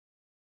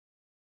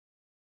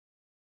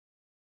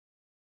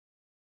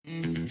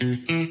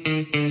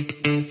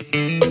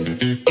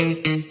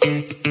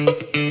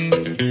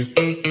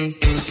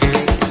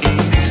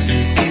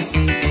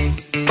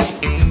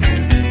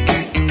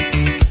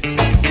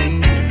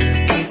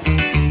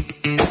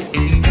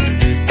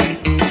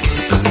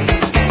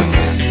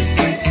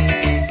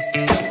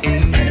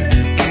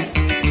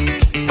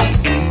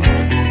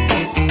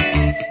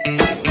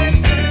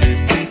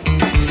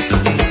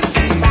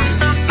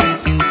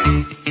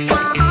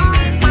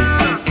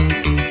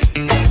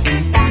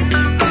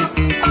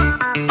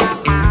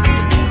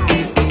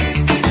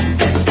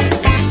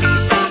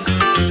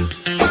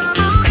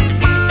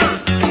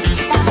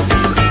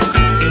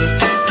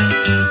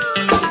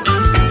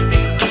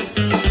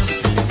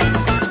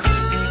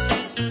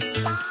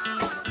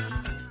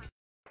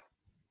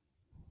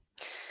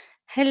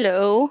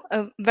Hello,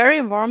 a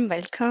very warm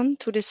welcome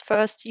to this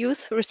first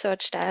Youth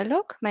Research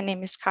Dialogue. My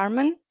name is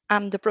Carmen.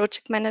 I'm the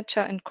project manager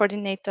and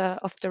coordinator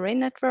of the RAIN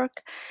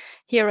network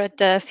here at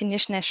the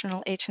Finnish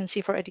National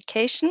Agency for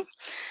Education.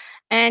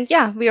 And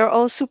yeah, we are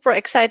all super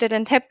excited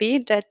and happy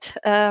that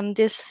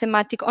this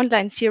thematic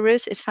online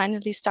series is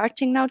finally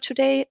starting now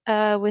today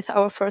with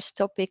our first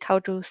topic, how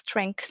to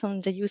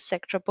strengthen the youth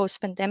sector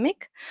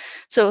post-pandemic.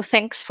 So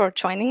thanks for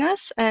joining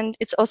us. And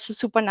it's also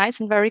super nice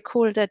and very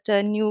cool that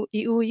the new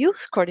EU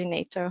Youth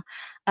Coordinator,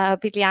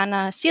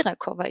 Biljana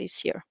Sirakova, is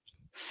here.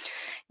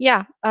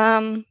 Yeah,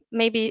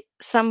 maybe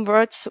some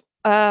words.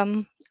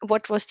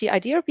 What was the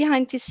idea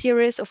behind this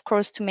series? Of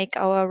course, to make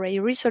our RAI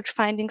research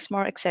findings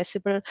more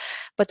accessible,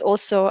 but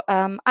also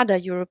other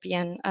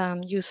European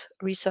youth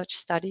research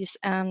studies,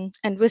 and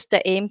with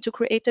the aim to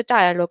create a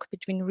dialogue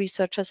between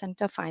researchers and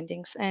their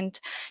findings. And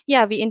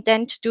yeah, we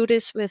intend to do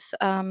this with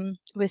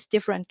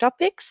different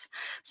topics.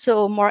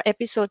 So more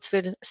episodes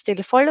will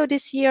still follow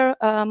this year,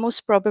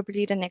 most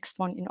probably the next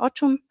one in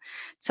autumn.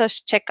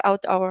 Just check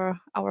out our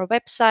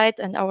website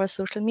and our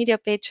social media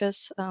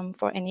pages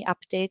for any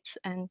updates.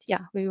 And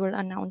yeah, we will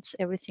announce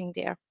everything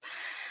there.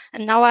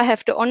 And now I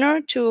have the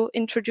honor to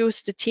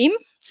introduce the team.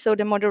 So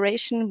the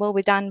moderation will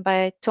be done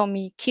by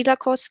Tomi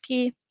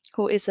Kilakowski,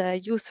 who is a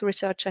youth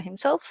researcher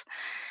himself.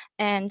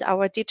 And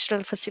our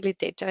digital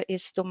facilitator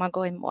is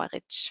Domagoj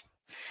Moric.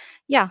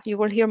 Yeah, you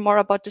will hear more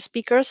about the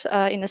speakers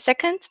in a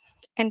second.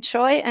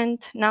 Enjoy, and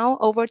now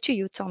over to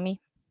you,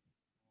 Tomi.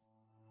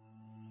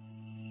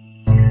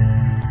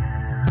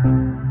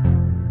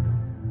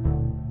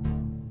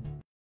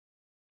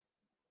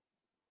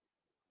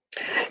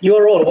 You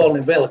are all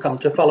warmly welcome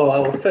to follow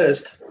our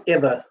first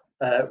ever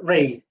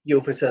RAI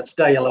Youth Research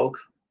Dialogue.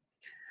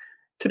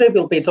 Today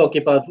we'll be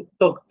talking about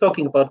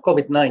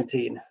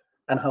COVID-19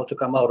 and how to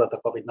come out of the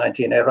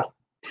COVID-19 era.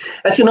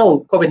 As you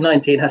know,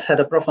 COVID-19 has had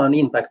a profound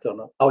impact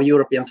on our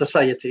European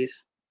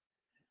societies.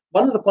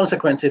 One of the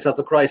consequences of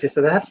the crisis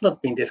that has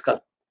not been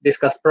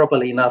discussed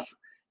properly enough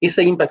is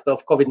the impact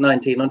of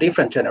COVID-19 on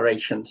different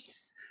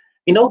generations.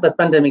 We know that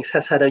pandemics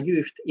has had a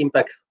huge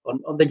impact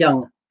on the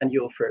young and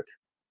youth work.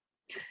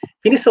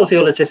 Finnish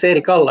sociologist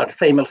Erik Allard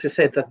famously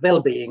said that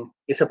well-being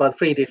is about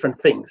three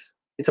different things.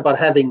 It's about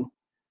having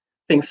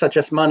things such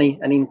as money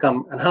and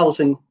income and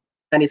housing,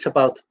 and it's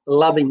about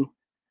loving,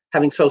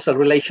 having social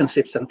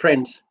relationships and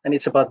friends, and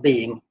it's about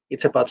being,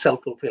 it's about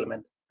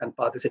self-fulfillment and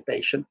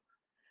participation.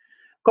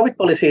 COVID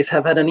policies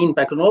have had an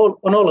impact on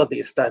all of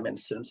these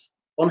dimensions,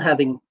 on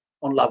having,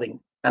 on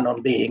loving, and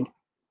on being.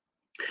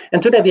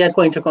 And today we are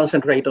going to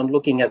concentrate on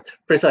looking at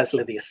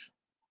precisely this.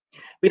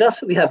 With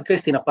us, we have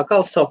Cristina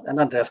Bacalso and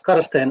Andreas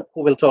Karsten,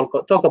 who will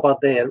talk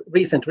about their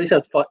recent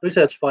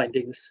research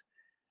findings,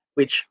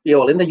 which we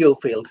all in the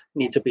youth field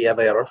need to be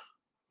aware of.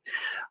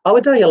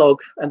 Our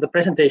dialogue and the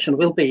presentation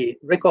will be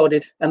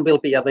recorded and will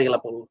be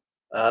available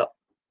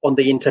on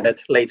the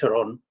internet later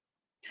on,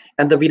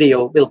 and the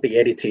video will be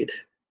edited.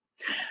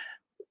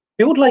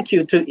 We would like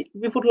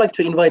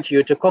to invite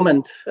you to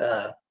comment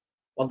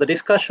on the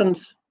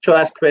discussions, to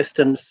ask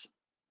questions,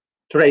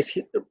 to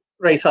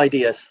raise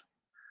ideas.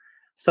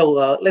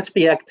 So let's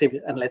be active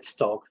and let's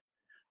talk.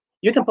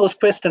 You can post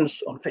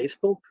questions on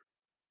Facebook,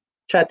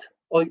 chat,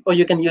 or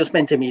you can use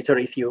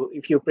Mentimeter if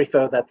you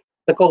prefer that.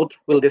 The code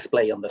will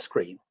display on the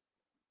screen.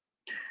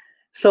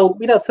 So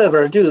without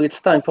further ado, it's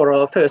time for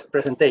our first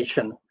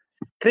presentation.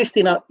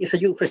 Cristina is a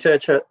youth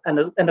researcher and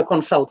a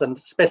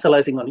consultant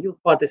specializing on youth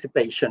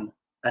participation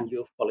and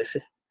youth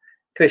policy.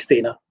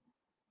 Cristina,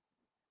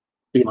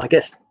 be my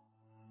guest.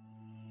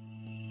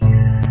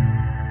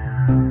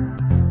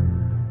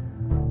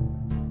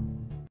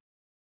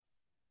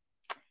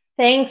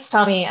 Thanks,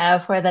 Tommy,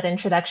 for that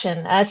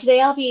introduction. Today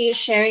I'll be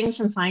sharing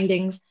some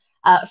findings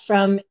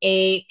from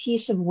a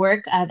piece of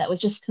work that was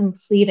just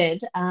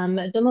completed.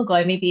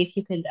 Domagoj, maybe if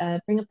you could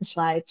bring up the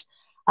slides.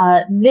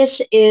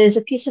 This is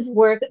a piece of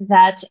work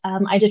that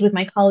I did with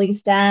my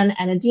colleagues Dan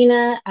and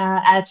Adina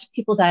at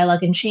People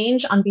Dialogue and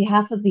Change on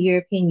behalf of the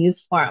European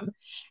Youth Forum.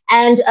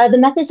 And the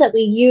methods that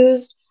we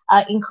used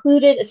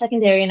included a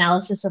secondary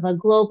analysis of a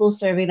global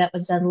survey that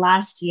was done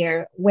last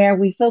year, where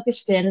we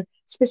focused in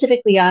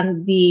specifically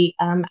on the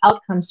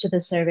outcomes to the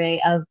survey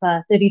of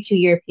 32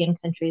 European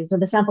countries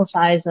with a sample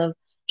size of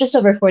just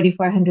over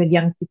 4,400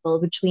 young people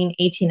between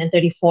 18 and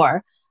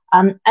 34.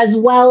 as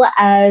well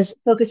as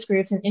focus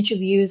groups and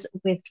interviews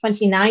with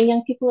 29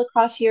 young people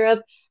across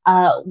Europe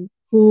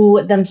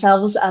who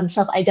themselves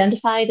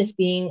self-identified as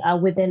being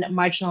within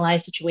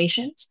marginalized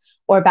situations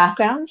or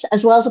backgrounds,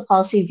 as well as a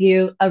policy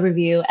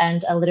review,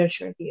 and a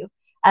literature review.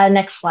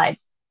 Next slide.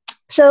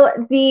 So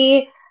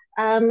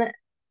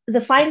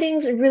the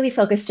findings really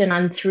focused in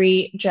on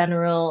three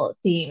general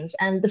themes.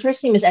 And the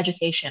first theme is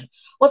education.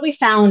 What we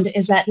found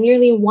is that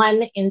nearly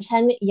 1 in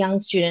 10 young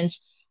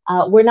students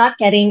were not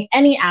getting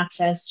any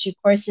access to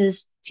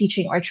courses,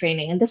 teaching, or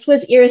training. And this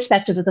was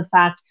irrespective of the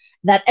fact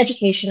that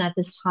education at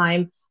this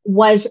time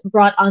was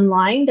brought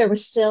online. There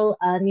was still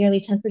nearly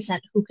 10%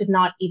 who could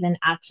not even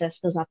access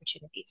those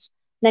opportunities.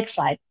 Next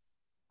slide.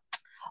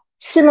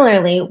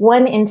 Similarly,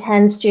 1 in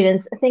 10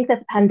 students think that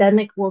the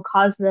pandemic will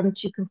cause them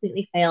to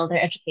completely fail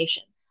their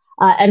education.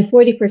 And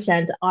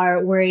 40%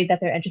 are worried that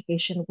their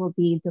education will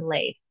be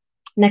delayed.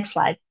 Next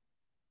slide.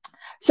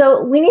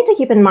 So we need to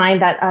keep in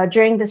mind that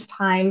during this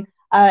time,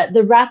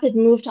 the rapid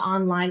move to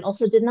online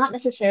also did not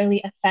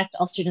necessarily affect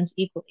all students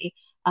equally.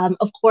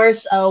 Of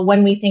course,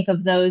 when we think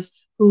of those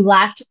who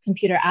lacked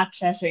computer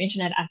access or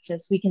internet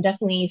access, we can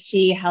definitely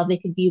see how they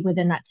could be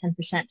within that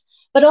 10%.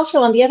 But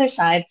also on the other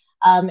side,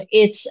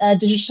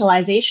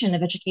 digitalization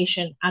of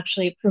education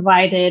actually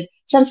provided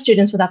some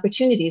students with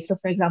opportunities. So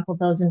for example,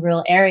 those in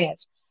rural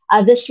areas.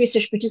 This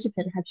research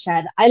participant had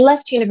said, I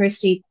left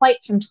university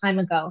quite some time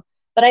ago,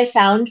 but I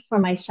found for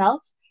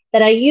myself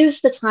that I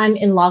used the time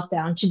in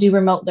lockdown to do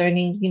remote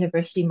learning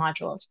university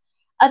modules.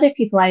 Other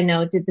people I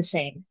know did the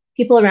same.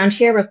 People around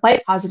here were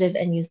quite positive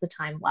and used the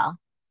time well.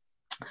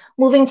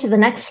 Moving to the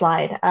next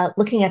slide,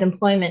 looking at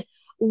employment,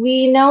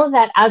 we know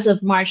that as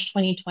of March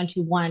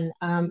 2021,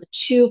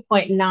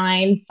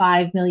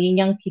 2.95 million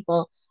young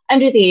people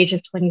under the age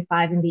of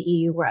 25 in the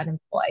EU were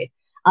unemployed.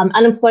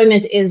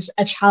 Unemployment is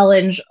a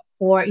challenge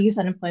for youth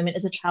unemployment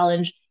is a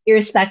challenge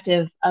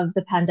irrespective of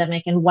the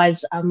pandemic and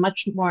was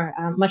much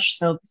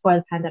so before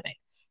the pandemic.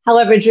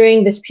 However,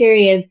 during this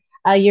period,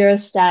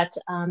 Eurostat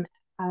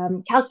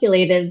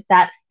calculated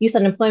that youth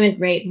unemployment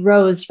rate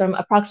rose from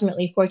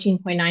approximately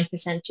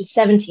 14.9% to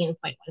 17.1%.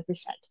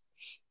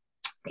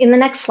 In the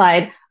next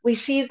slide, we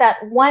see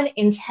that 1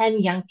 in 10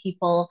 young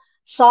people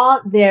saw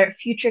their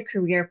future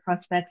career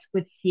prospects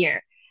with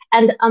fear.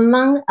 And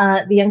among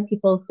the young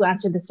people who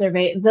answered the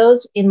survey,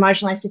 those in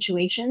marginalized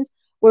situations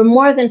were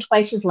more than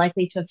twice as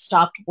likely to have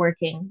stopped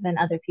working than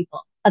other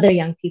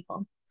young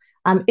people.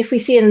 If we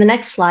see in the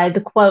next slide,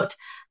 the quote,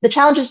 the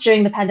challenges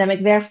during the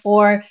pandemic,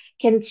 therefore,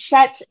 can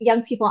set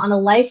young people on a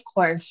life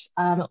course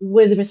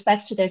with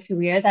respect to their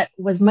career that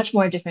was much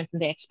more different than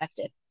they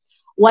expected.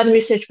 One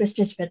research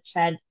participant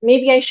said,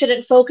 maybe I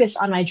shouldn't focus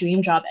on my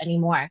dream job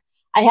anymore.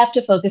 I have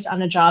to focus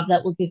on a job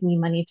that will give me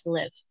money to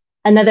live.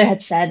 Another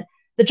had said,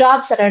 the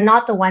jobs that are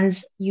not the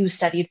ones you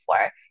studied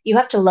for, you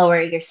have to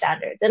lower your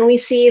standards. And we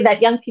see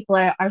that young people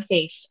are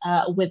faced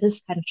with this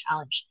kind of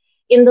challenge.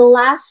 In the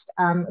last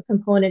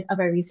component of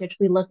our research,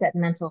 we looked at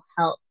mental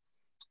health.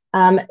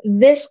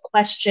 This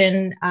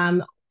question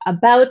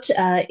about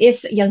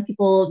if young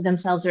people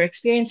themselves are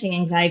experiencing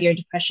anxiety or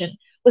depression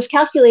was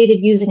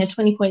calculated using a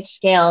 20-point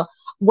scale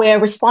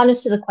where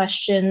respondents to the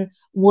question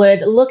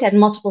would look at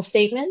multiple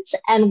statements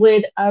and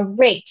would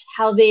rate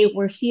how they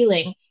were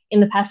feeling in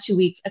the past 2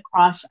 weeks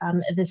across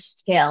this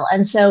scale.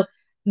 And so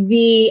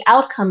the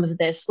outcome of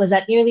this was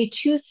that nearly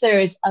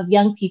 2/3 of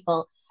young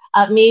people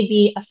may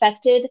be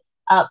affected,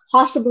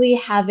 possibly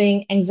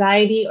having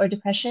anxiety or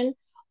depression,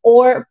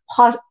 or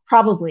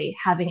probably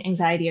having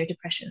anxiety or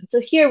depression.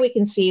 So here we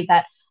can see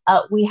that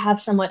we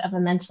have somewhat of a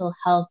mental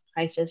health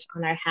crisis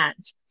on our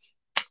hands.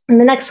 In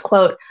the next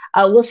quote,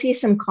 we'll see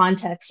some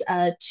context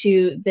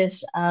to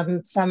this,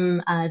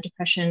 some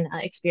depression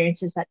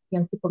experiences that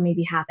young people may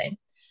be having.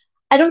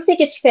 I don't think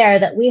it's fair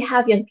that we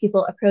have young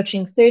people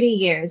approaching 30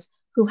 years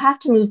who have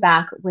to move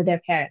back with their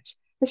parents.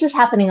 This is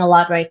happening a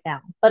lot right now,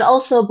 but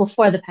also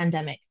before the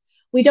pandemic.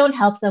 We don't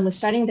help them with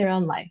starting their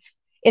own life.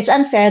 It's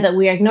unfair that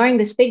we are ignoring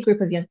this big group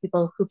of young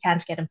people who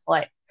can't get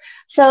employed.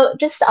 So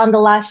just on the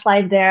last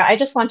slide there, I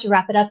just want to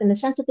wrap it up in the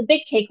sense that the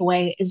big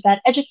takeaway is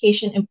that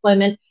education,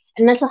 employment,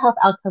 and mental health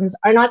outcomes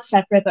are not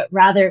separate, but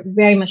rather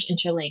very much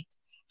interlinked.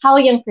 How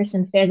a young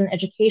person fares in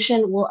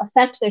education will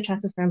affect their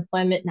chances for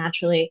employment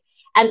naturally.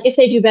 And if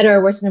they do better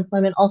or worse in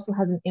employment also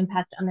has an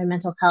impact on their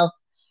mental health.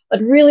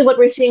 But really what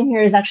we're seeing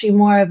here is actually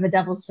more of a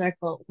devil's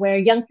circle, where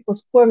young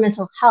people's poor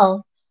mental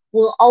health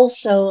will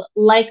also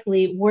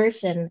likely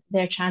worsen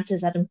their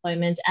chances at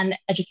employment and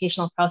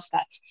educational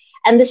prospects.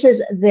 And this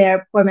is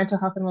their poor mental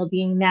health and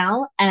well-being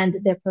now and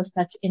their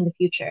prospects in the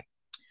future.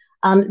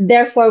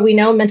 Therefore, we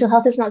know mental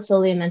health is not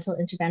solely a mental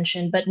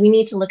intervention, but we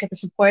need to look at the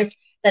supports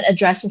that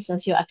address the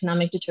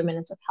socioeconomic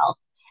determinants of health.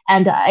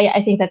 And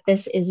I think that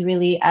this is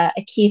really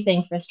a key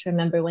thing for us to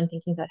remember when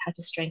thinking about how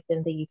to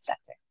strengthen the youth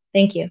sector.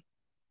 Thank you.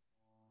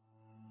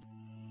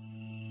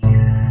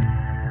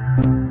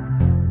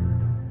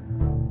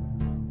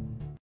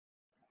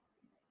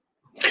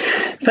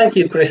 Thank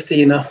you,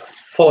 Cristina,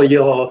 for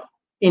your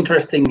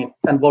interesting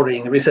and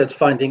worrying research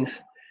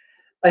findings.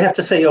 I have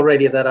to say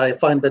already that I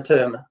find the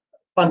term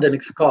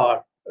pandemic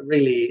scar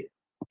really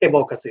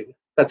evocative.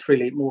 That's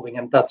really moving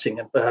and touching,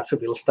 and perhaps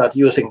we will start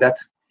using that.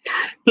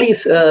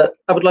 Please, I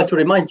would like to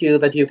remind you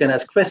that you can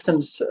ask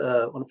questions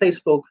on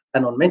Facebook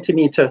and on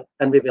Mentimeter,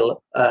 and we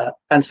will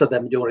answer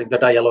them during the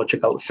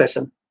dialogical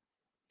session.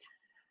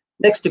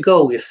 Next to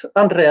go is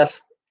Andreas.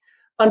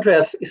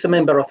 Andreas is a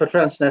member of the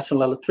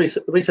Transnational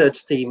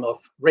Research Team of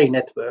RAY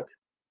Network.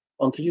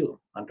 On to you,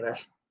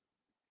 Andreas.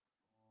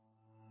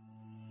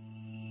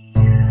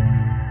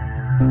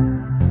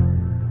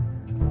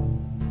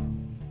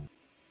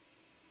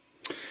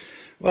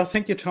 Well,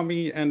 thank you,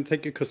 Tommy, and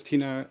thank you,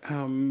 Cristina,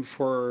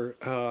 for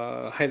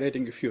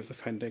highlighting a few of the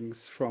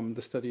findings from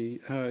the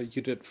study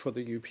you did for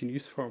the European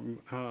Youth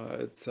Forum.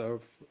 It's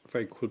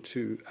very cool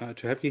to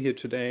have you here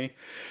today.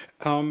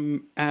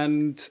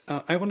 And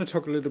I want to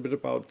talk a little bit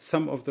about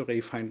some of the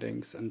RAY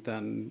findings, and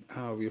then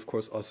we, of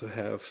course, also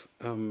have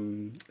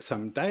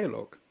some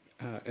dialogue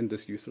in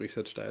this youth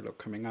research dialogue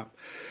coming up.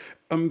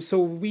 So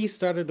we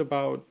started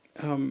about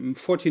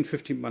 14,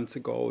 15 months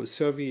ago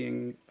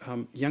surveying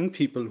young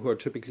people who are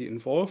typically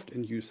involved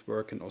in youth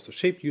work and also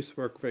shape youth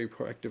work very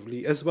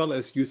proactively, as well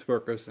as youth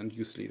workers and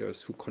youth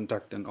leaders who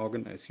conduct and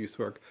organize youth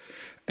work.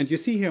 And you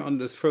see here on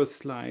this first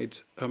slide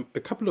a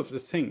couple of the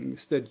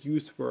things that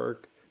youth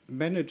work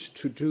managed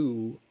to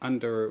do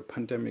under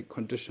pandemic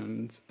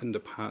conditions in the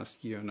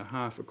past year and a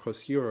half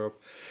across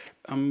Europe,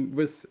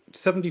 with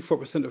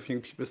 74% of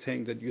young people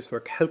saying that youth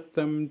work helped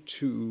them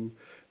to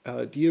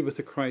deal with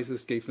the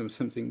crisis, gave them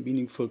something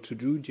meaningful to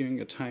do during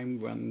a time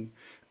when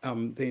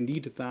they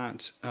needed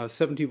that.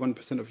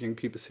 71% of young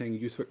people saying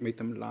youth work made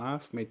them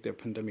laugh, made their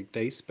pandemic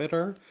days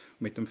better,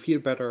 made them feel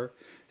better.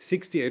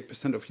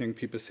 68% of young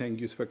people saying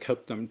youth work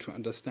helped them to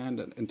understand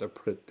and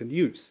interpret the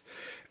news.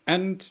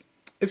 And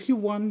if you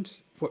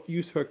want what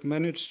youth work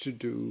managed to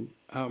do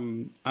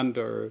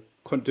under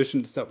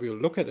conditions that we'll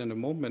look at in a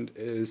moment,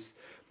 is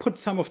put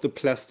some of the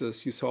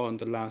plasters you saw on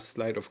the last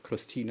slide of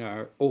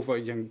Cristina over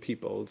young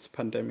people's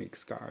pandemic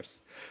scars.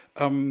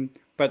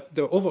 But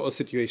the overall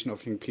situation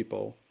of young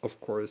people, of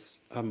course,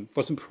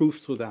 was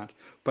improved through that,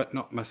 but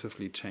not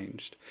massively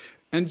changed.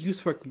 And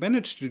youth work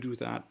managed to do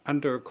that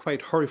under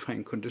quite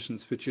horrifying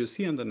conditions, which you'll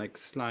see on the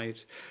next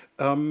slide.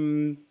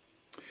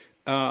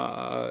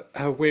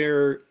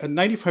 Where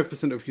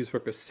 95% of youth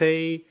workers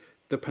say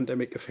the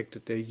pandemic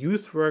affected their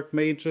youth work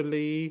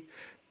majorly,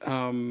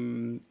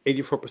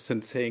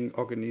 84% saying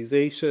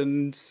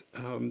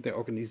their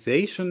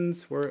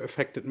organizations were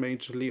affected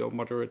majorly or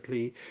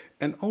moderately,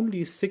 and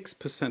only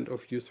 6%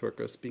 of youth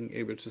workers being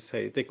able to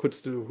say they could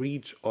still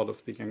reach all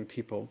of the young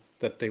people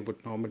that they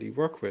would normally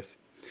work with.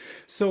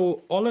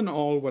 So all in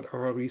all, what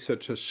our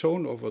research has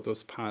shown over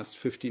those past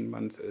 15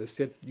 months is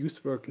that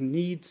youth work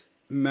needs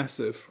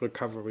massive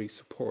recovery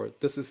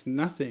support. This is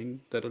nothing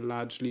that a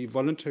largely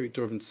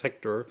voluntary-driven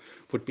sector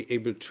would be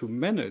able to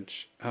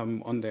manage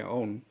on their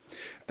own.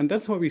 And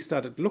that's why we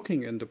started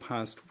looking in the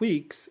past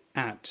weeks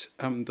at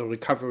the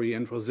Recovery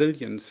and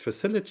Resilience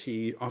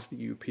Facility of the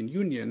European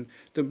Union,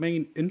 the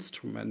main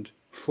instrument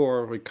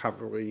for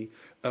recovery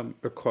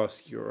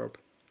across Europe.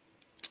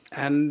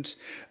 And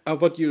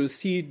what you'll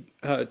see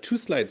 2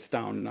 slides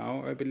down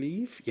now, I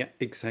believe, yeah,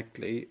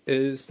 exactly,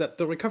 is that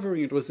the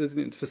Recovery and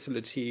Resilience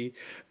Facility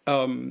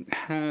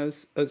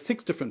has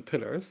 6 different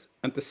pillars,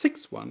 and the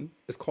 6th one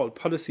is called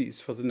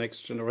Policies for the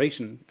Next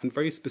Generation, and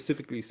very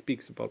specifically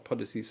speaks about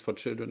policies for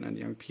children and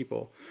young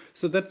people.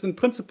 So that's in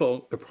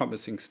principle a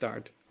promising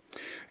start.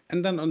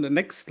 And then on the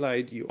next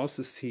slide, you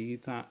also see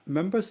that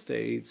member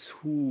states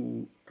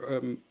who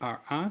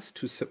are asked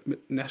to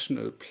submit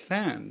national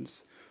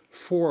plans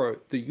for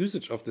the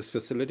usage of this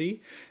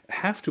facility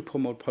have to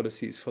promote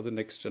policies for the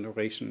next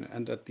generation,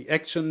 and that the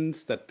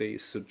actions that they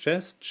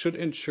suggest should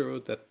ensure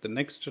that the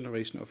next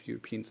generation of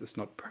Europeans is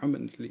not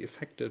permanently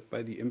affected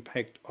by the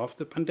impact of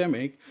the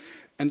pandemic,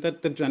 and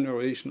that the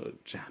generational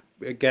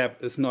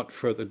gap is not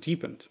further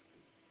deepened.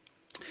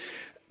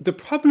 The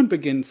problem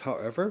begins,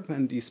 however,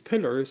 when these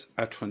pillars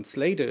are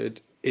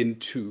translated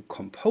into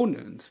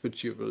components,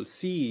 which you will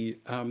see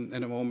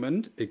in a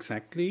moment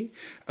exactly,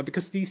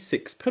 because these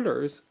 6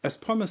 pillars, as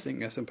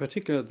promising as in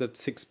particular that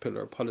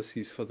 6-pillar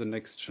policies for the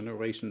next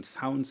generation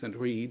sounds and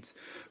reads,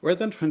 were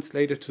then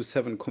translated to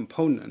 7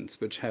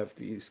 components, which have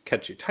these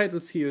catchy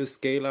titles here: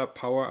 scale up,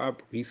 power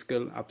up,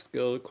 reskill,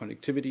 upskill,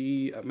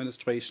 connectivity,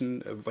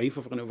 administration, a wave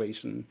of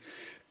renovation,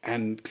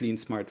 and clean,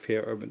 smart,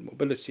 fair urban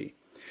mobility.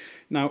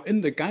 Now,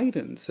 in the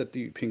guidance that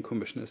the European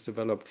Commission has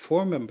developed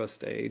for member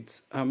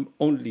states,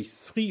 only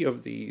 3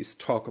 of these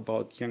talk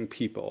about young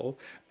people,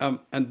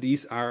 and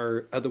these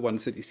are the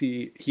ones that you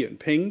see here in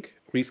pink: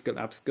 reskill,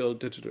 upskill,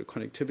 digital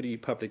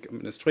connectivity, public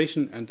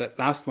administration, and that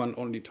last one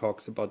only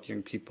talks about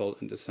young people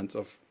in the sense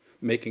of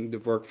making the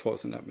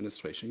workforce and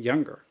administration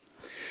younger.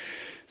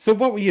 So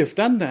what we have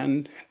done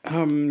then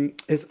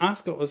is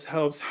ask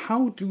ourselves,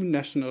 how do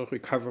national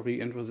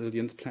recovery and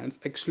resilience plans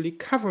actually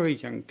cover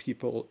young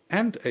people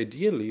and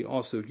ideally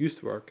also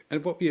youth work?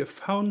 And what we have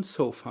found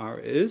so far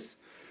is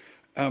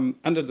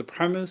under the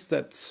premise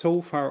that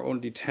so far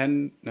only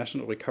 10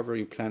 national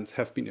recovery plans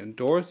have been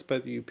endorsed by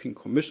the European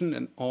Commission,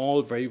 and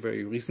all very,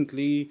 very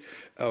recently.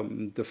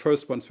 The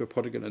first ones were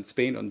Portugal and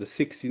Spain on the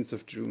 16th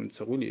of June,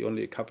 so really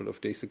only a couple of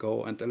days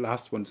ago, and the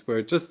last ones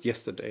were just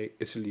yesterday,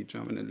 Italy,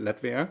 Germany, and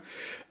Latvia.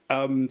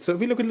 So if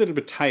we look a little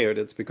bit tired,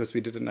 it's because we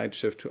did a night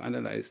shift to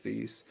analyze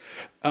these.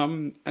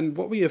 And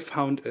what we have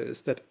found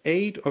is that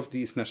 8 of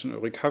these national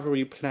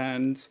recovery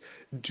plans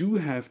do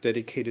have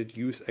dedicated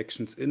youth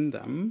actions in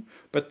them,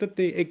 but that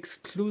they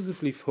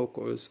exclusively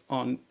focus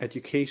on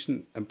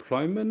education,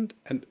 employment,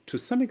 and to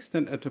some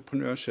extent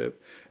entrepreneurship,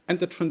 and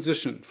the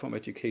transition from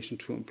education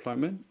to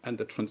employment and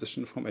the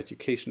transition from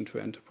education to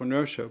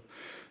entrepreneurship.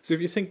 So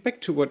if you think back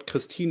to what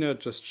Cristina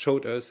just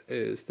showed us,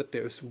 is that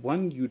there's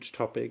one huge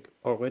topic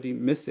already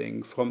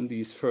missing from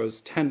these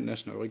first 10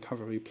 national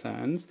recovery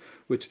plans,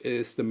 which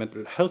is the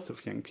mental health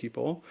of young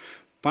people.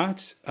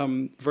 But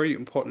very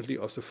importantly,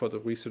 also for the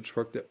research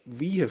work that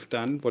we have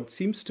done, what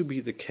seems to be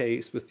the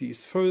case with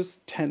these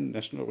first 10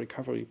 national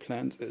recovery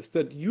plans is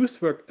that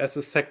youth work as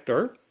a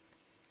sector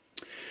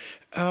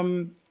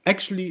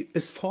actually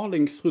is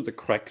falling through the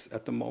cracks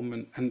at the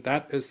moment. And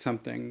that is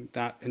something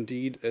that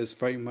indeed is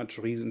very much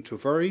reason to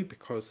worry,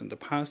 because in the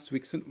past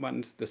weeks and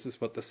months, this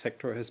is what the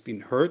sector has been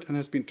heard and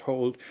has been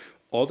told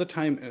all the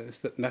time, is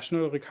that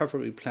national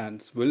recovery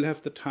plans will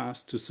have the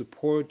task to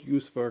support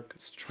youth work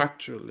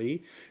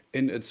structurally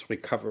in its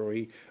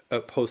recovery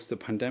post the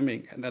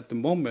pandemic. And at the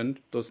moment,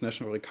 those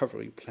national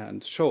recovery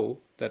plans show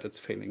that it's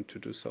failing to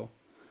do so.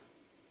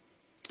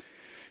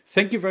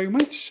 Thank you very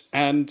much.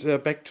 And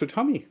back to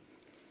Tommy.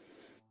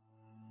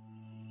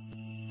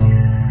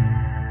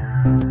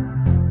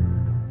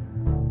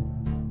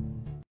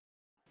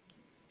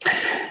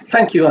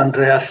 Thank you,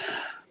 Andreas,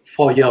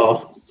 for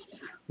your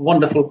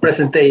wonderful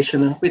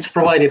presentation, which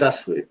provided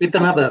us with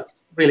another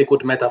really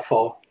good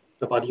metaphor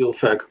about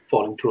youth work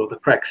falling through the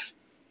cracks.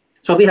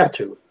 So we have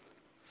two,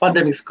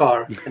 pandemic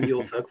scar and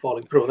youth work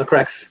falling through the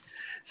cracks.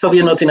 So we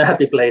are not in a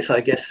happy place,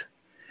 I guess.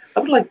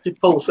 I would like to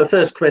pose a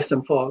first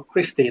question for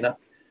Cristina.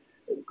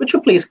 Could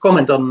you please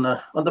comment on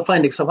the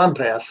findings of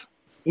Andreas?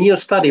 In your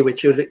study,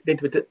 which you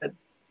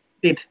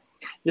did,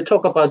 you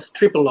talk about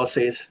triple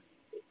losses: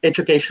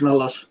 educational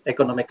loss,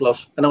 economic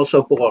loss, and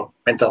also poor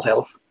mental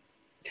health.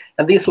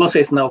 And these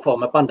losses now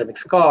form a pandemic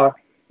scar,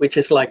 which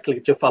is likely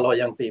to follow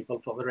young people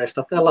for the rest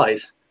of their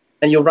lives.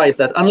 And you write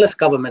that unless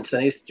governments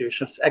and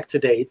institutions act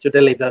today to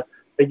deliver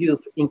a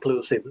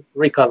youth-inclusive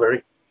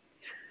recovery,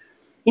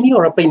 in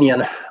your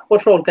opinion,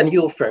 what role can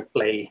youth work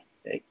play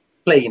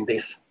in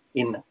this,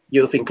 in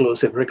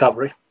youth-inclusive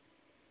recovery?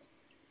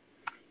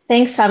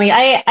 Thanks, Tommy.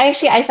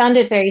 I found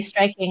it very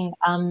striking,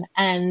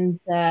 and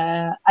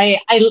I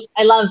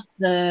love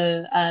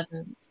the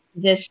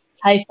this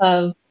type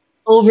of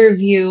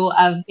overview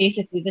of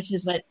basically this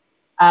is what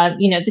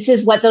this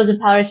is what those in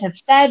powers have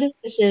said.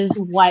 This is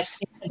what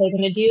they're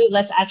going to do.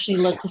 Let's actually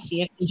look to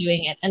see if they're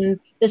doing it. And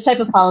this type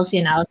of policy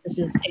analysis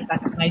is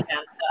exactly my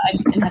jam. So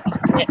I'm happy to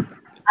see it.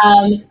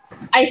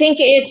 I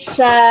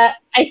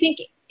think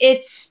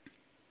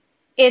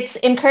it's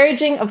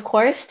encouraging, of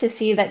course, to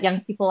see that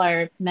young people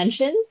are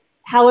mentioned.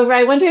 However,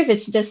 I wonder if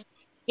it's just,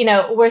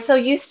 we're so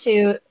used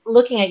to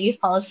looking at youth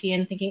policy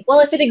and thinking, well,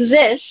 if it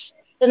exists,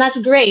 then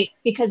that's great,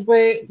 because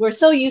we're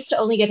so used to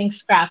only getting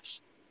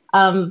scraps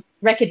of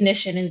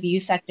recognition in the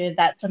youth sector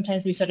that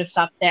sometimes we sort of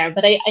stop there.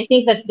 But I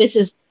think that this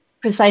is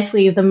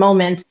precisely the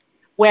moment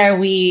where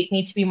we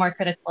need to be more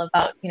critical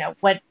about,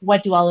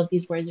 what do all of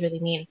these words really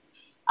mean?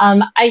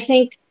 I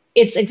think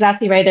it's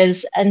exactly right,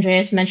 as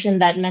Andreas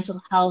mentioned, that mental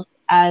health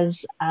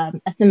as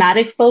a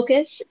thematic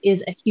focus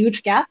is a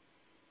huge gap.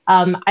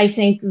 I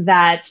think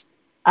that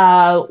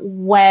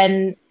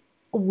when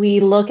we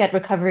look at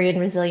recovery and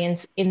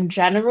resilience in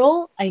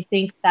general, I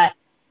think that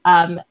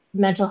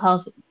mental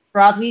health,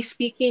 broadly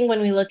speaking,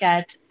 when we look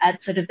at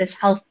sort of this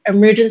health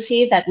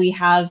emergency that we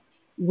have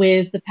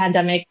with the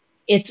pandemic,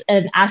 it's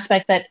an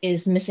aspect that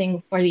is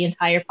missing for the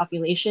entire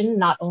population,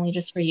 not only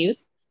just for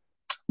youth.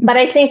 But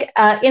I think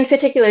in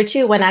particular,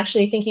 too, when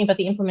actually thinking about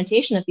the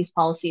implementation of these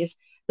policies,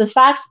 the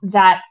fact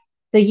that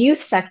the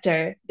youth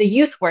sector, the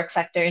youth work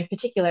sector in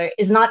particular,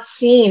 is not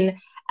seen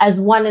as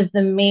one of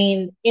the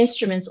main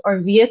instruments or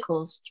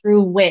vehicles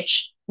through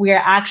which we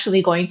are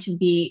actually going to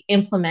be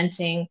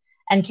implementing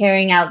and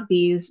carrying out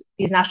these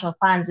national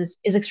plans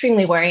is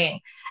extremely worrying.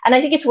 And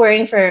I think it's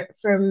worrying for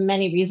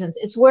many reasons.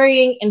 It's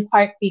worrying in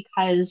part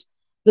because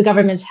the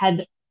governments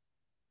had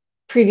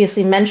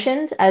previously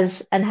mentioned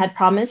and had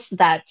promised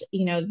that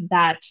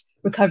that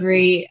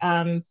recovery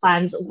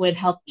plans would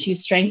help to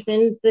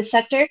strengthen this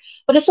sector.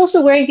 But it's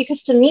also worrying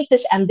because to meet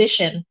this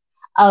ambition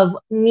of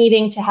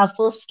needing to have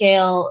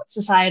full-scale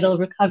societal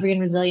recovery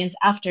and resilience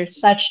after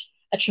such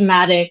a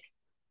traumatic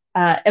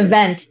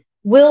event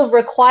will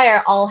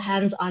require all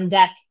hands on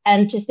deck.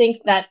 And to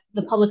think that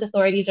the public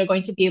authorities are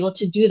going to be able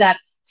to do that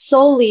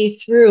solely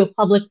through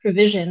public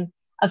provision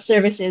of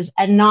services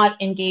and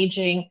not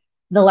engaging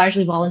the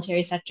largely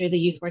voluntary sector, the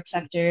youth work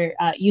sector,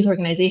 youth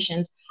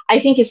organizations, I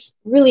think is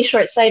really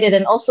short-sighted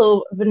and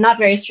also not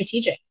very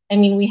strategic. I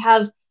mean, we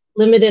have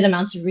limited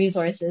amounts of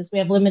resources, we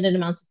have limited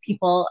amounts of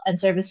people and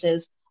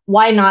services.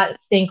 Why not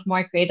think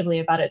more creatively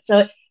about it?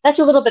 So that's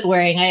a little bit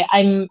worrying.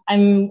 I'm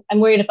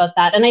worried about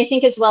that. And I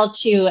think as well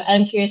too,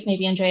 I'm curious,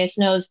 maybe Andreas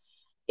knows,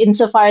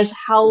 insofar as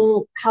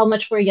how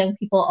much were young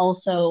people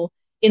also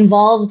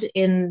involved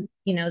in,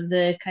 you know,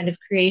 the kind of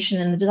creation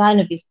and the design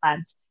of these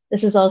plans.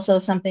 This is also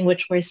something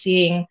which we're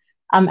seeing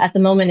at the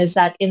moment, is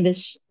that in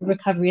this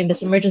recovery, in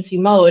this emergency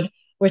mode,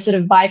 we're sort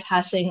of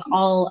bypassing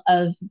all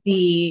of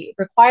the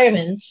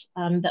requirements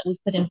that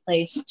we've put in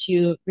place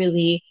to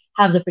really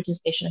have the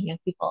participation of young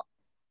people.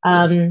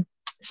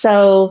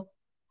 So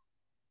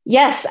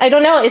yes, I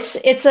don't know. It's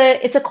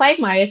a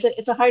quagmire.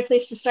 It's a hard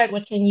place to start.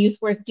 What can youth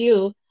work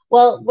do?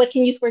 Well, what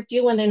can youth work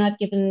do when they're not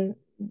given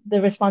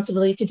the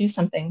responsibility to do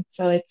something?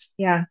 So it's,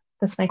 yeah,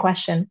 that's my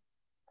question.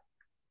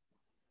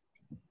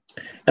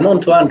 And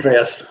on to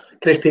Andreas.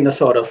 Cristina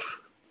sort of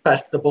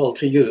passed the ball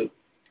to you,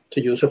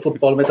 to use a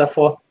football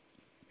metaphor.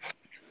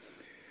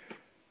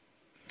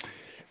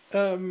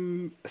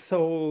 First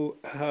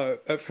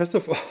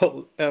of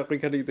all,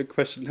 regarding the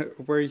question,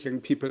 were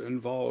young people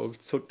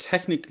involved? So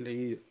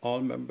technically,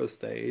 all member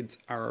states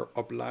are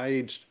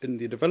obliged in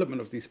the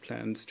development of these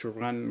plans to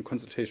run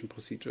consultation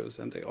procedures,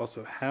 and they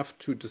also have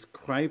to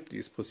describe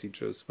these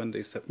procedures when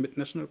they submit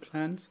national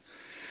plans.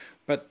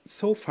 But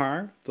so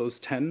far, those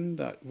 10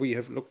 that we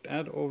have looked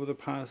at over the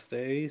past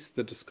days,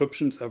 the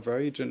descriptions are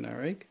very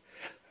generic.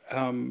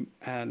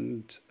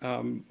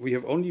 We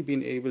have only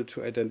been able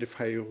to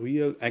identify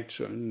real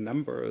actual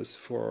numbers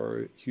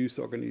for youth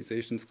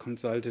organizations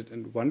consulted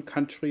in one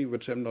country,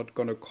 which I'm not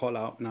going to call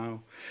out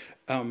now.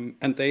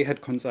 And they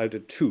had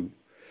consulted 2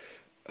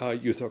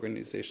 youth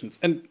organizations.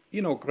 And,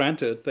 you know,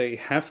 granted, they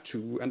have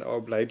to and are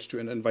obliged to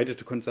and invited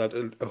to consult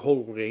a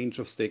whole range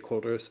of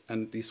stakeholders.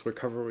 And these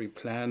recovery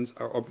plans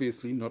are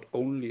obviously not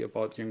only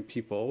about young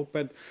people,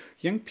 but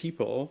young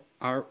people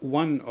are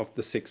one of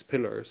the 6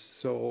 pillars.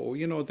 So,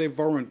 you know, they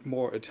warrant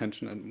more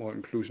attention and more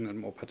inclusion and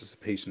more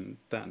participation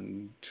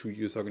than 2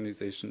 youth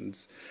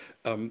organizations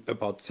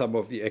about some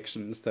of the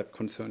actions that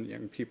concern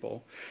young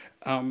people.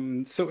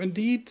 So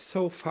indeed,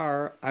 so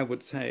far, I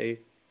would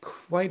say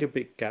quite a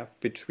big gap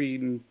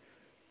between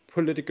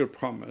political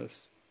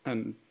promise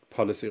and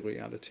policy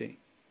reality.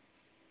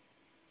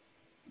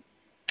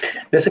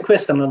 There's a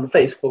question on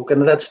Facebook,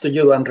 and that's to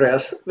you,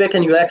 Andreas. Where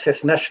can you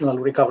access national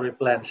recovery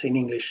plans in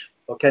English,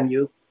 or can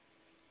you?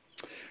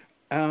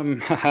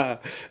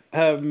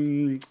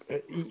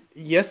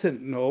 Yes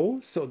and no.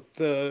 So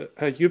the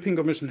European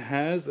Commission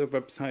has a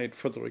website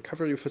for the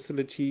recovery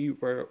facility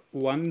where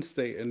once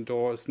they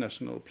endorse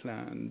national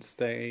plans,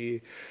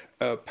 they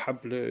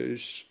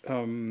publish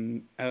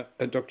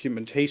a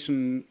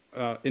documentation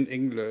in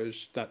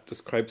English that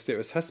describes their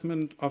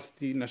assessment of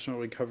the national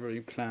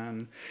recovery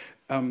plan.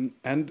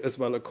 And as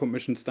well a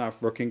Commission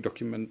staff working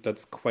document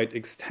that's quite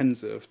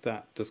extensive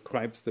that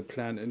describes the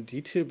plan in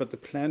detail, but the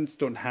plans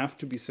don't have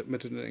to be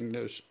submitted in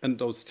English. And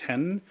those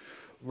 10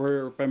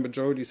 were by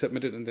majority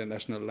submitted in their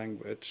national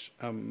language.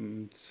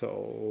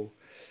 Also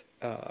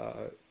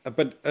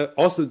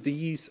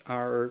these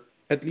are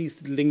at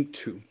least linked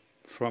to,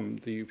 from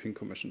the European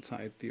Commission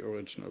side, the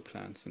original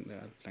plans in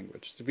their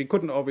language. We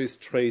couldn't always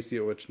trace the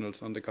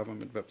originals on the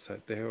government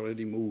website. They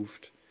already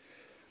moved,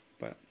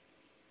 but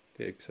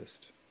they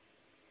exist.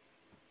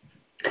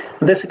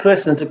 There's a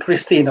question to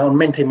Cristina on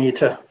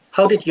Mentimeter.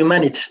 How did you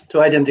manage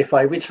to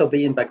identify which of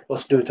the impact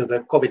was due to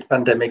the COVID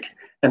pandemic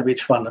and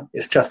which one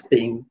is just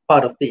being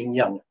part of being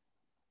young?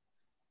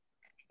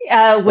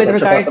 With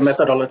regards about the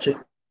methodology.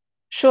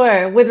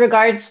 Sure. With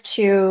regards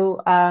to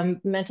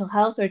mental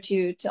health or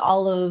to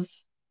all of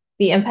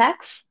the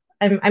impacts,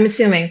 I'm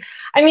assuming.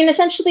 I mean,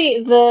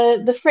 essentially,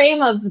 the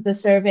frame of the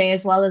survey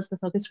as well as the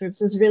focus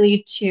groups is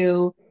really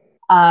to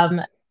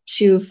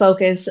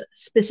focus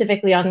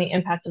specifically on the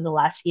impact of the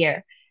last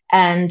year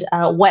and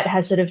what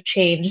has sort of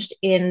changed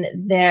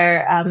in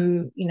their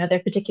their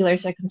particular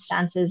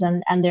circumstances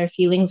and their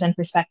feelings and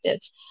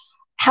perspectives.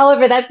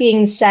 However, that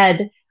being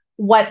said,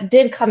 what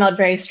did come out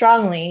very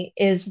strongly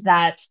is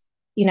that,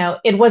 you know,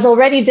 it was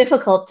already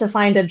difficult to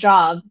find a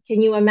job.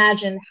 Can you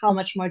imagine how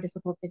much more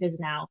difficult it is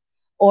now?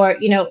 Or,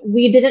 you know,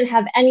 we didn't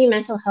have any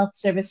mental health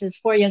services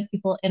for young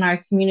people in our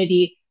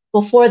community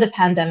before the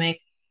pandemic.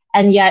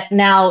 And yet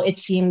now it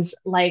seems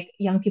like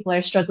young people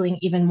are struggling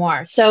even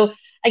more. So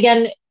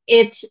again,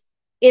 it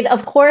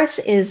of course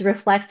is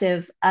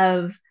reflective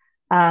of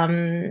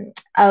the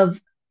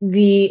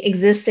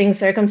existing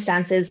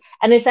circumstances.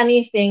 And if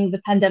anything,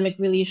 the pandemic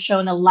really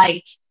shone a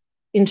light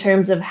in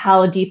terms of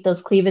how deep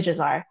those cleavages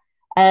are.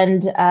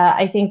 And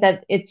I think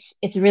that it's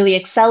really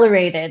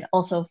accelerated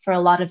also for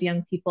a lot of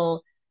young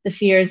people, the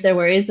fears, their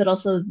worries, but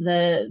also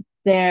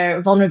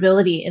their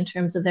vulnerability in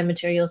terms of their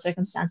material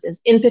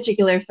circumstances, in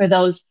particular for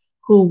those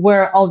who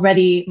were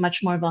already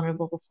much more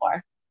vulnerable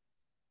before.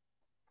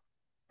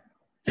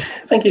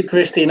 Thank you,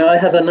 Cristina. I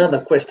have another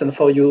question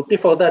for you.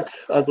 Before that,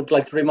 I would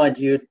like to remind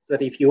you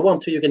that if you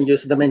want to, you can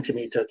use the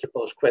Mentimeter to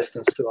pose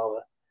questions to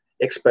our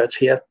experts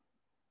here.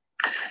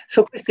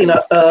 So,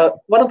 Cristina,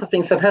 one of the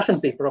things that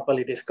hasn't been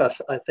properly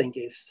discussed, I think,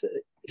 is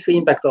the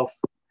impact of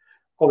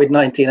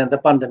COVID-19 and the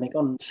pandemic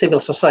on civil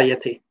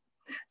society.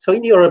 So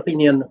in your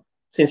opinion,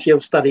 since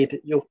you've studied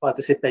youth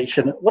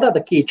participation, what are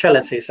the key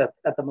challenges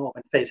at the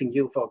moment facing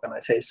youth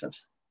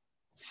organizations?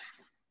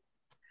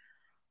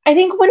 I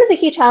think one of the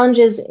key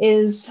challenges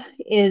is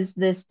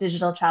this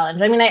digital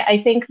challenge. I mean, I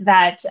think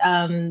that,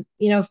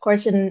 of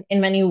course, in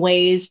many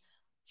ways,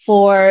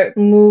 for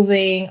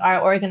moving our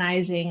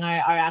organizing,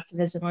 our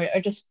activism, or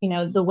just,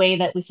 the way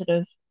that we sort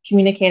of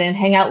communicate and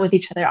hang out with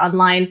each other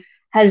online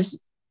has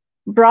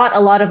brought a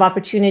lot of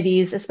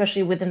opportunities,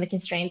 especially within the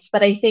constraints.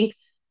 But I think,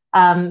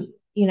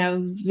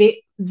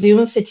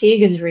 Zoom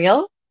fatigue is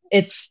real.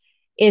 It's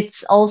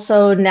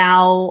also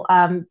now,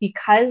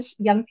 because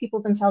young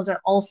people themselves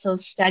are also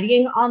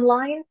studying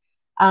online,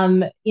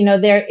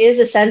 there is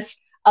a sense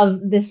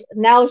of this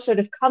now sort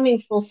of coming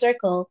full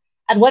circle.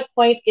 At what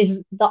point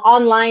is the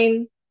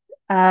online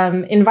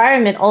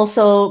environment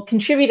also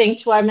contributing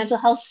to our mental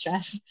health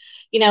stress?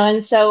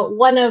 And so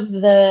one of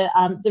the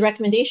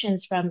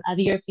recommendations from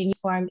the European Youth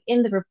Forum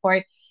in the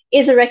report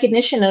is a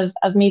recognition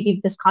of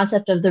maybe this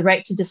concept of the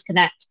right to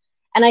disconnect.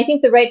 And I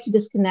think the right to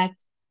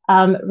disconnect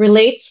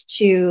relates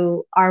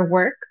to our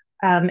work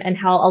and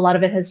how a lot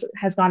of it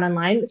has gone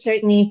online,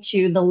 certainly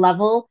to the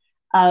level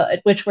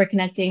at which we're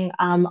connecting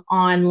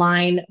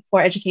online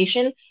for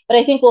education. But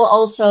I think we'll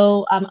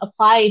also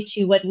apply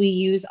to what we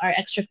use our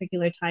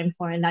extracurricular time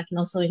for, and that can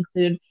also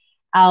include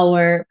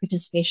our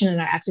participation in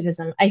our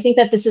activism. I think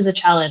that this is a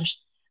challenge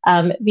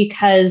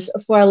because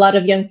for a lot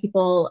of young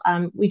people,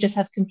 we just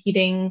have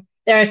competing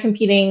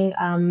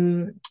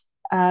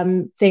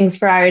things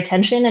for our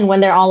attention. And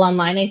when they're all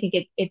online, I think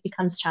it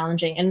becomes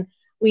challenging. And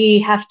we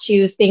have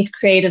to think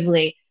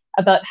creatively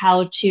about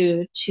how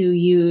to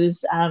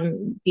use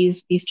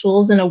these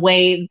tools in a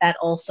way that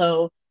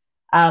also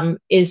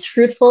is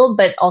fruitful,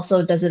 but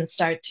also doesn't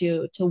start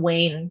to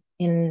wane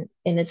in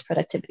its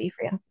productivity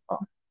for young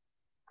people.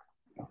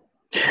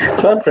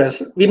 So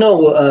Andreas, we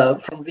know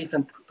from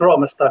recent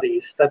trauma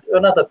studies that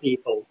other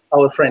people,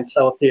 our friends,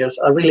 our peers,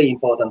 are really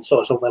important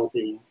source of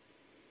well-being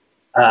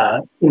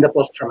in the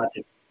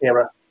post-traumatic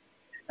era.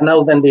 And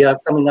now then we are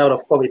coming out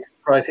of COVID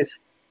crisis.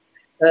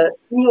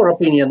 In your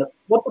opinion,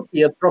 what would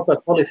be a proper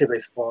policy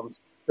response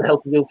to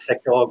help youth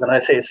sector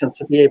organizations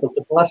to be able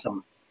to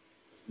blossom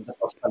in the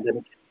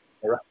post-pandemic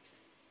era?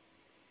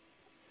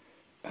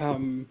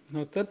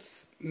 No,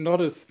 that's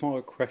not a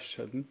small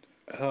question.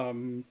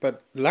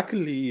 But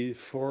luckily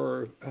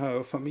for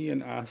me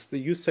and us, the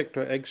youth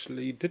sector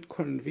actually did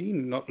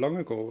convene not long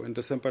ago in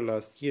December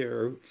last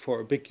year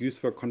for a big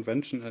youth work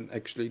convention and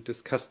actually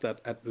discussed that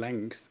at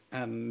length.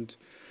 And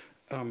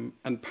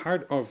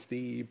part of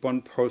the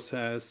Bonn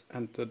process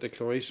and the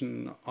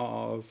declaration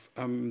of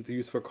the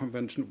Youth Work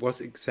Convention was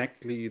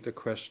exactly the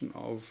question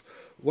of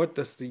what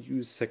does the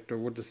youth sector,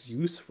 what does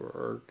youth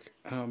work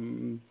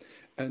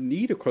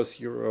need across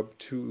Europe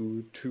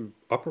to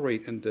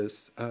operate in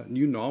this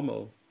new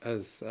normal,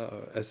 as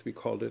we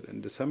called it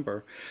in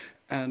December.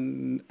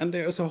 And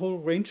there is a whole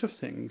range of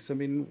things. I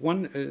mean,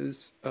 one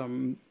is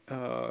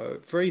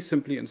very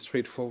simply and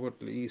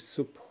straightforwardly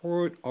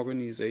support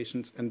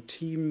organizations and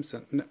teams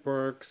and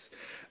networks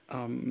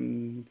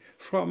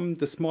from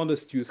the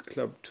smallest youth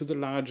club to the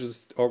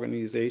largest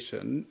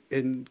organization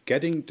in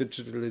getting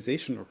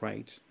digitalization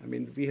right. I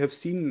mean, we have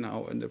seen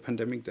now in the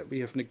pandemic that we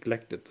have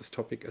neglected this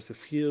topic as a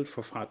field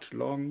for far too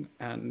long,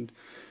 and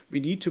we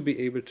need to be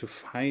able to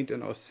find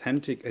an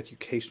authentic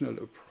educational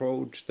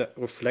approach that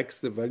reflects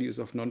the values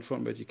of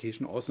non-formal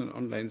education also in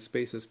online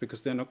spaces,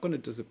 because they're not going to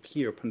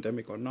disappear,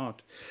 pandemic or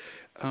not.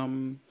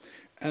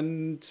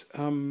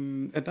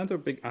 Another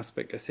big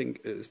aspect, I think,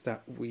 is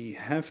that we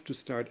have to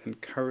start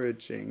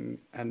encouraging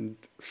and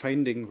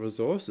finding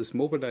resources,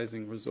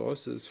 mobilizing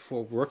resources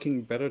for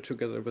working better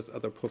together with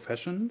other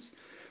professions.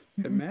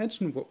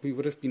 Imagine what we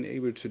would have been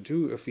able to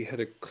do if we had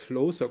a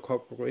closer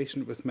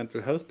cooperation with mental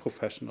health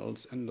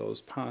professionals in those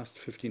past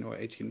 15 or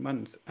 18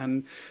 months.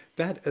 And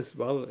that as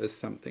well is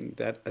something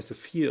that as a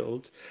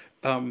field,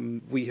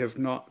 we have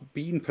not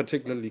been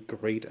particularly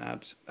great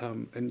at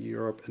in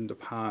Europe in the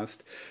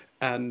past.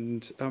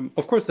 And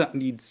of course, that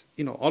needs,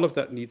 all of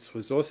that needs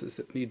resources.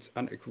 It needs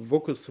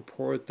unequivocal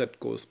support that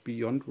goes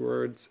beyond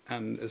words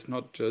and is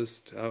not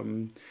just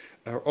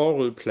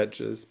oral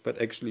pledges,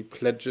 but actually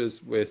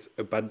pledges with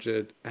a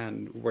budget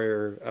and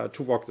where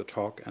to walk the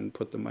talk and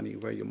put the money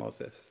where your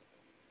mouth is.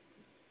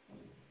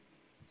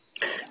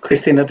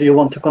 Cristina, do you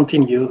want to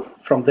continue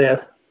from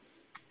there?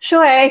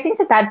 Sure. I think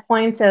that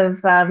point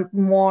of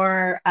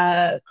more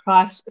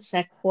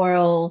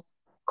cross-sectoral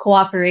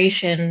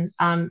cooperation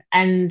and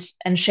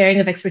sharing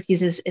of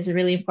expertise is a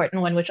really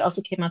important one, which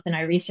also came up in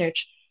our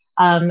research.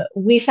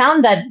 We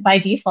found that by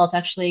default,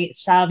 actually,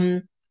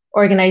 some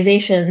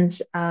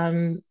organizations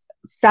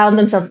found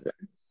themselves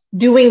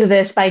doing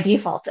this by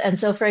default. And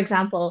so, for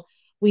example,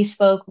 we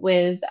spoke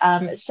with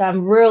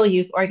some rural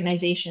youth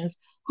organizations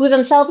who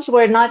themselves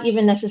were not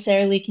even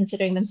necessarily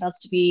considering themselves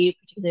to be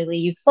particularly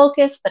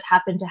youth-focused, but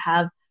happened to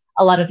have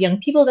a lot of young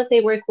people that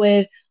they work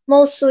with,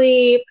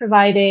 mostly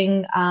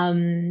providing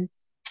other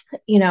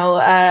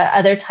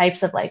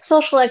types of like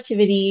social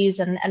activities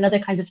and other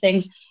kinds of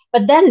things.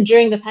 but then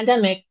during the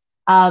pandemic,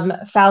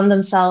 found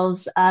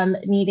themselves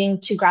needing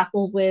to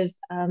grapple with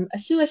a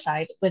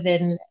suicide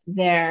within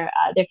their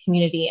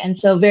community. And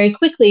so very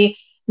quickly,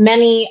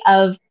 many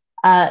of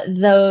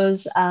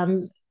those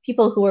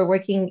people who were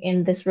working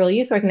in this rural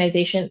youth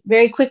organization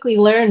very quickly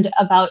learned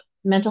about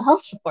mental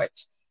health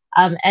supports.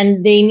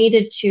 And they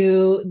needed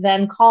to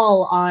then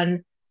call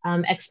on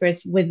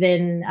experts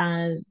within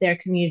their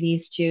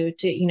communities to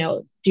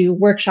do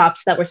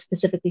workshops that were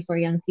specifically for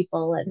young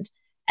people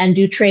and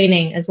do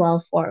training as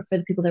well for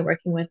the people they're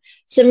working with.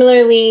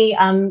 Similarly,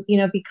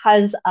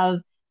 because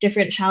of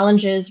different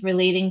challenges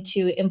relating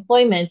to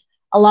employment,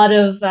 a lot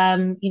of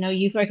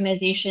youth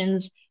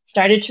organizations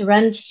started to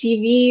run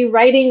CV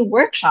writing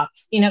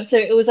workshops. So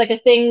it was like a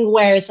thing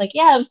where it's like,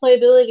 yeah,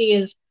 employability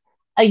is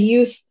a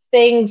youth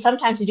thing.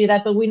 Sometimes we do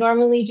that, but we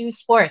normally do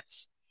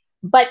sports.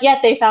 But yet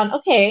they found,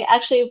 okay,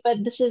 actually,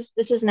 but this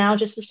is now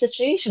just the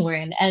situation we're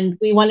in, and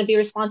we want to be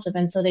responsive.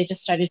 And so they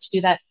just started to do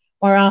that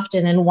more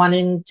often and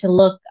wanting to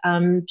look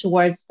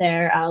towards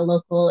their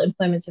local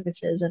employment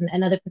services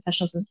and other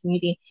professionals in the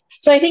community.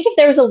 So I think if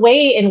there was a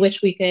way in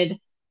which we could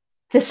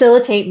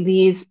facilitate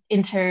these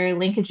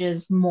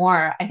interlinkages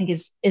more, I think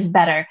is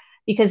better,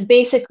 because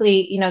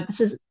basically,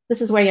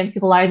 this is where young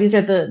people are. These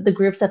are the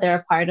groups that they're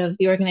a part of,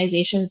 the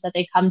organizations that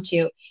they come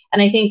to.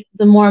 And I think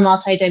the more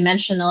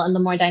multidimensional and the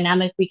more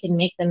dynamic we can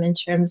make them in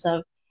terms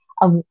of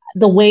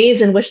the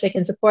ways in which they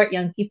can support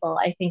young people,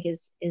 I think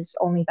is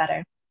only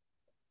better.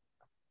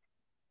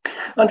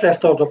 Andreas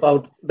talked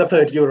about the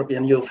third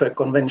European Youth Work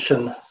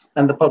Convention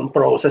and the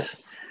process.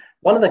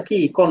 One of the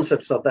key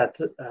concepts of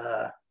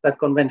that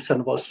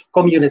convention was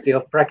community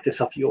of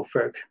practice of youth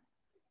work.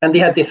 And they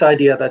had this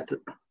idea that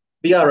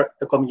we are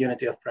a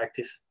community of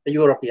practice, a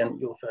European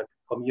youth work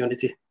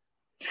community.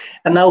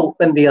 And now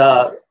when we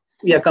are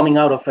coming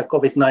out of a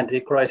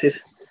COVID-19 crisis,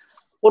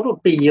 what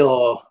would be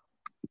your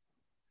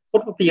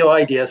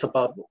ideas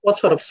about what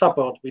sort of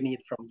support we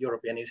need from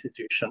European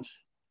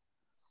institutions?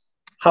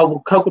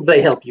 How could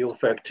they help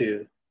youth work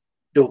to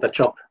do the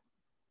job?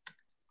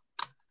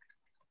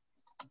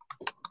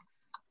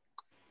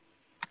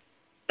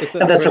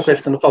 And that's a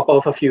question for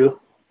both of you.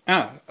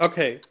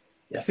 Okay.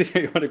 Yeah. So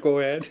you want to go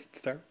ahead and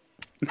start?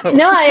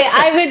 No,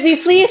 I would be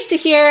pleased to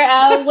hear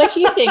what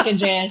you think,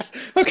 Andreas.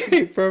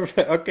 Okay,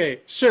 perfect.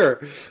 Okay, sure.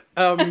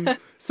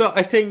 So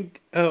I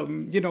think one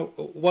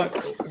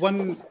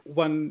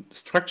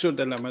structural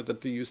dilemma that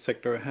the youth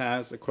sector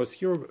has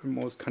across Europe in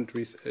most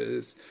countries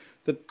is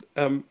that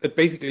it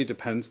basically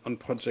depends on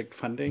project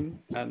funding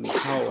and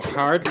how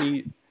hard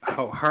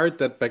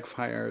that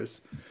backfires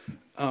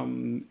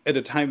at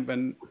a time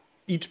when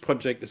each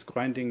project is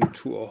grinding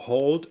to a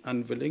halt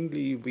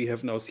unwillingly. We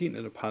have now seen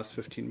in the past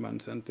 15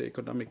 months and the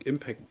economic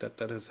impact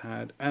that has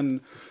had. And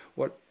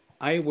what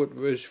I would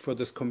wish for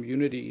this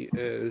community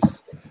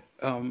is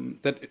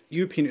that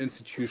European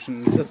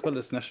institutions as well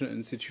as national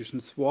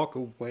institutions walk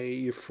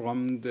away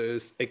from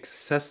this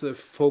excessive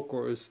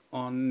focus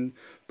on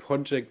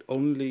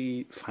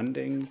project-only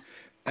funding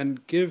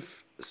and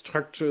give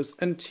structures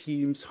and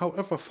teams,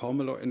 however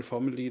formal or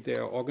informally they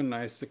are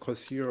organized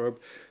across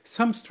Europe,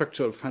 some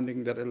structural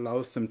funding that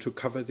allows them to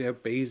cover their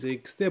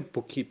basics, their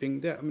bookkeeping,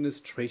 their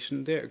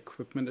administration, their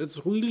equipment.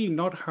 It's really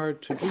not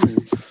hard to do.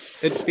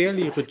 It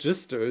barely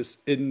registers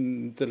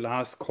in the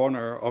last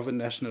corner of a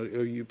national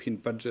or European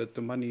budget,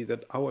 the money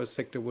that our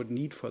sector would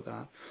need for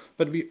that.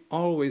 But we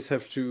always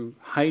have to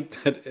hide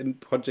that in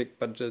project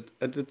budget,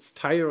 and it's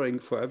tiring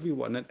for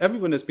everyone. And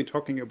everyone has been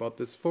talking about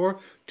this for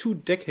 2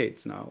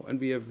 decades now, and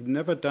we have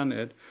never done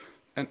it.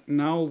 And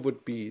now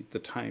would be the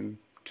time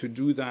to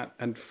do that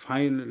and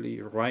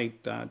finally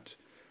right that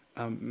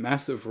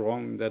massive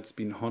wrong that's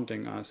been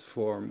haunting us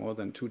for more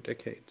than 2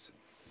 decades.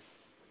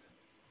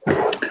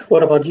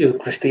 What about you,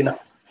 Cristina?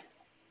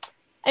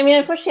 I mean,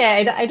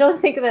 unfortunately, I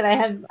don't think that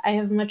I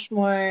have much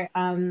more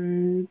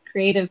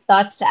creative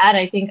thoughts to add.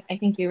 I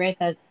think you're right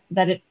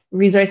that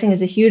resourcing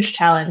is a huge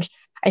challenge.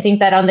 I think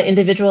that on the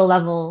individual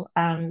level,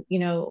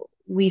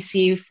 we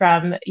see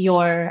from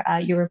your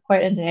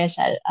report, Andreas,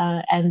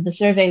 and the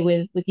survey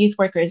with youth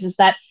workers is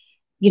that,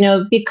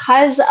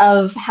 because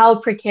of how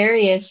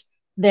precarious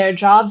their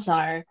jobs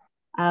are,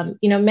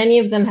 many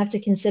of them have to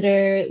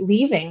consider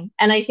leaving.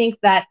 And I think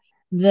that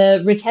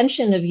the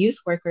retention of youth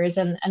workers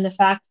and the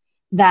fact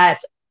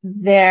that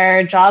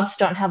their jobs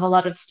don't have a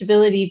lot of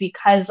stability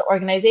because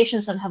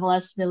organizations don't have a lot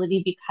of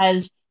stability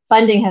because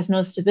funding has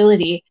no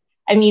stability,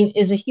 I mean,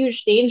 is a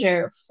huge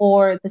danger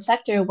for the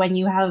sector when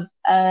you have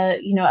a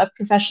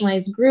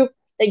professionalized group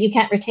that you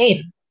can't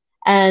retain.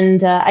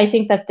 And I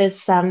think that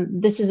this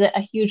is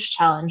a huge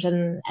challenge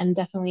and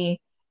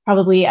definitely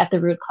probably at the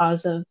root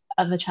cause of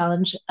a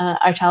challenge,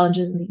 our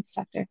challenges in the youth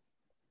sector.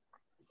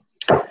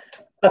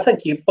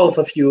 Thank you, both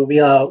of you. We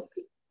are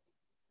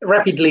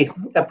rapidly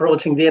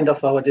approaching the end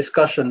of our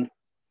discussion.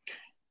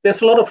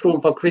 There's a lot of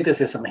room for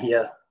criticism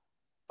here,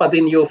 but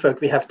in youth work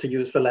we have to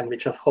use the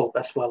language of hope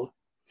as well.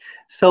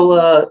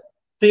 So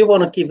do you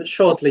want to give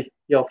shortly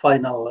your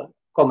final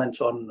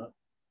comments on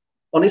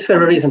is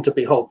there a reason to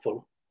be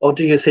hopeful? Or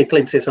do you see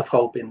glimpses of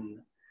hope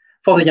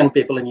for the young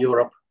people in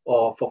Europe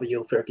or for the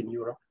youth work in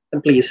Europe?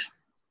 And please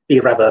be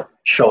rather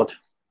short.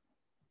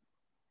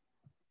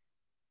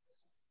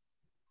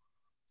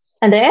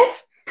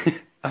 Andreas?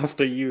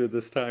 After you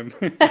this time.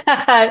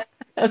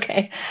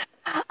 Okay.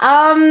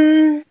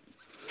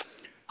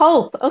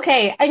 Hope.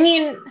 Okay. I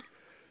mean,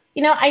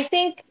 I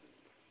think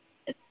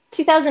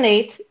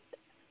 2008,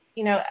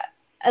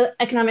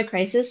 economic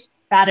crisis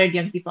battered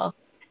young people.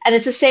 And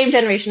it's the same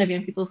generation of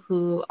young people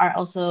who are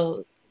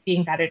also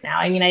being battered now.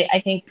 I mean,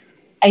 I think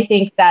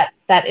that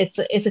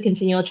it's a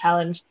continual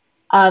challenge.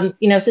 So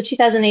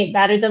 2008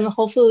 battered them.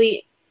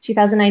 Hopefully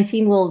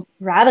 2019 will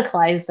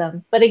radicalize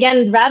them. But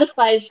again,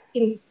 radicalize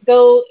can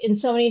go in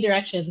so many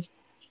directions.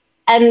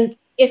 And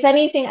if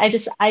anything,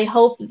 I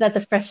hope that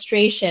the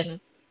frustration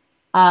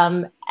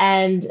and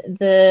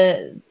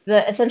the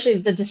essentially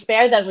the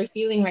despair that we're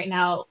feeling right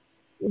now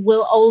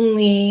will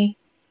only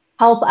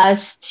help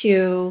us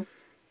to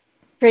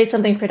create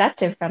something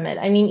productive from it.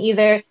 I mean,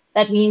 either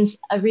that means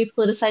a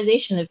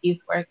repoliticization of youth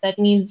work, that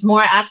means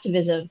more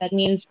activism, that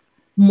means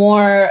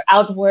more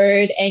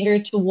outward anger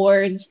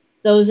towards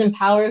those in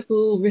power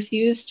who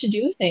refuse to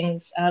do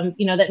things.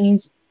 That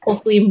means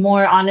hopefully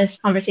more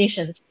honest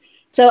conversations.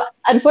 So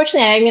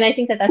unfortunately, I mean, I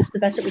think that that's the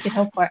best that we can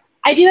hope for.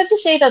 I do have to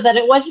say, though, that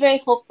it was very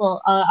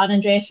hopeful on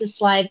Andreas's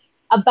slide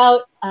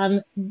about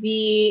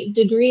the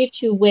degree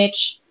to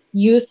which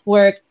youth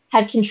work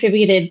had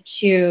contributed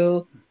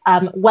to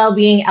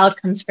well-being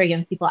outcomes for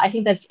young people. I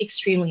think that's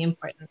extremely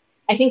important.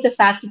 I think the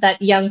fact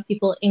that young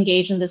people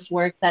engage in this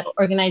work, that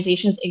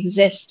organizations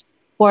exist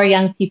for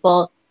young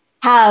people,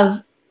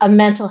 have a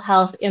mental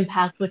health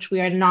impact which we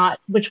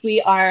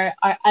are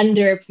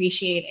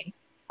underappreciating.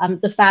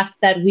 The fact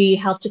that we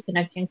help to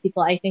connect young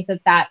people, I think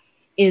that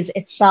is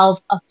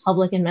itself a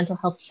public and mental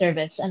health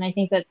service, and I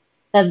think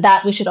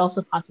that we should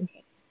also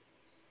concentrate.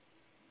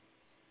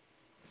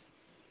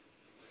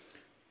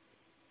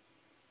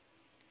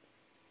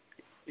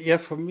 Yeah,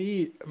 for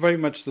me, very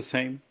much the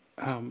same.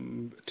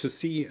 To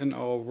see in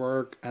our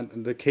work and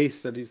in the case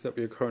studies that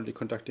we are currently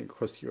conducting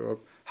across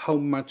Europe, how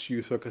much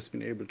youth work has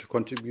been able to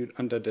contribute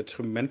under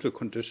detrimental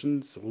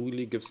conditions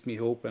really gives me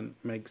hope and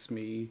makes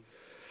me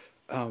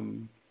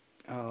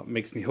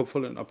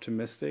hopeful and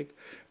optimistic.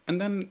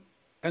 And then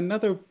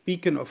another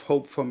beacon of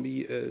hope for me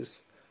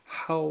is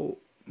how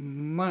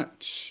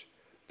much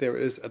there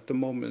is at the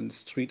moment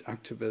street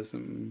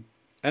activism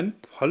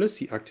and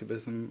policy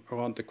activism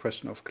around the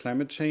question of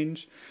climate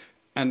change,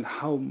 and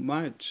how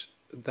much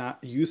that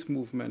youth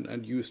movement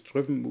and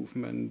youth-driven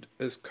movement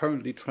is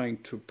currently trying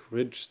to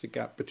bridge the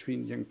gap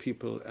between young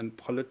people and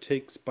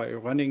politics by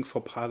running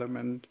for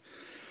parliament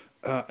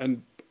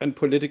and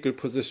political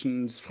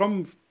positions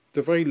from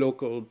the very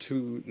local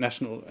to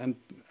national, and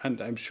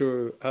I'm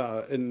sure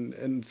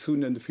in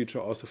soon in the future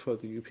also for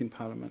the European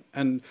Parliament.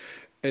 And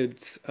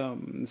it's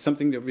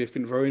something that we've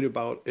been worried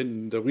about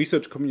in the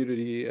research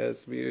community,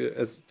 as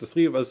the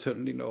three of us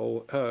certainly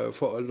know,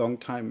 for a long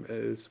time,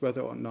 is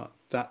whether or not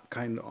that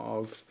kind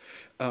of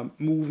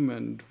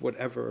movement would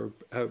ever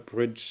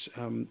bridge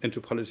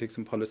into politics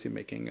and policy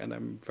making. And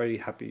I'm very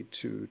happy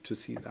to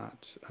see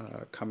that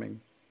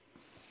coming.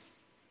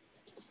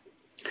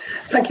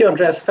 Thank you,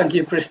 Andreas. Thank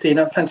you,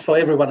 Cristina. Thanks for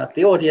everyone at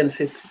the audience.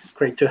 It's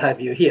great to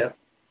have you here.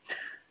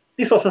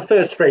 This was the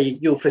first Ray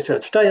Youth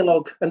Research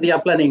Dialogue, and we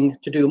are planning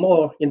to do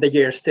more in the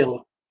year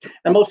still.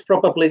 And most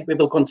probably we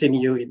will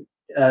continue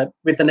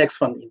with the next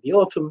one in the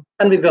autumn,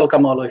 and we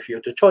welcome all of you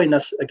to join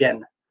us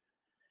again.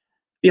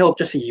 We hope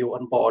to see you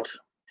on board.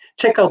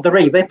 Check out the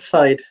Ray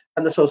website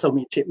and the social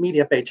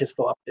media pages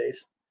for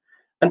updates.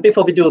 And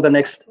before we do the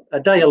next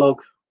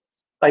dialogue,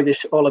 I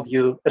wish all of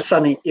you a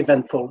sunny,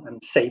 eventful,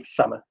 and safe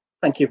summer.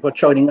 Thank you for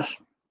joining us.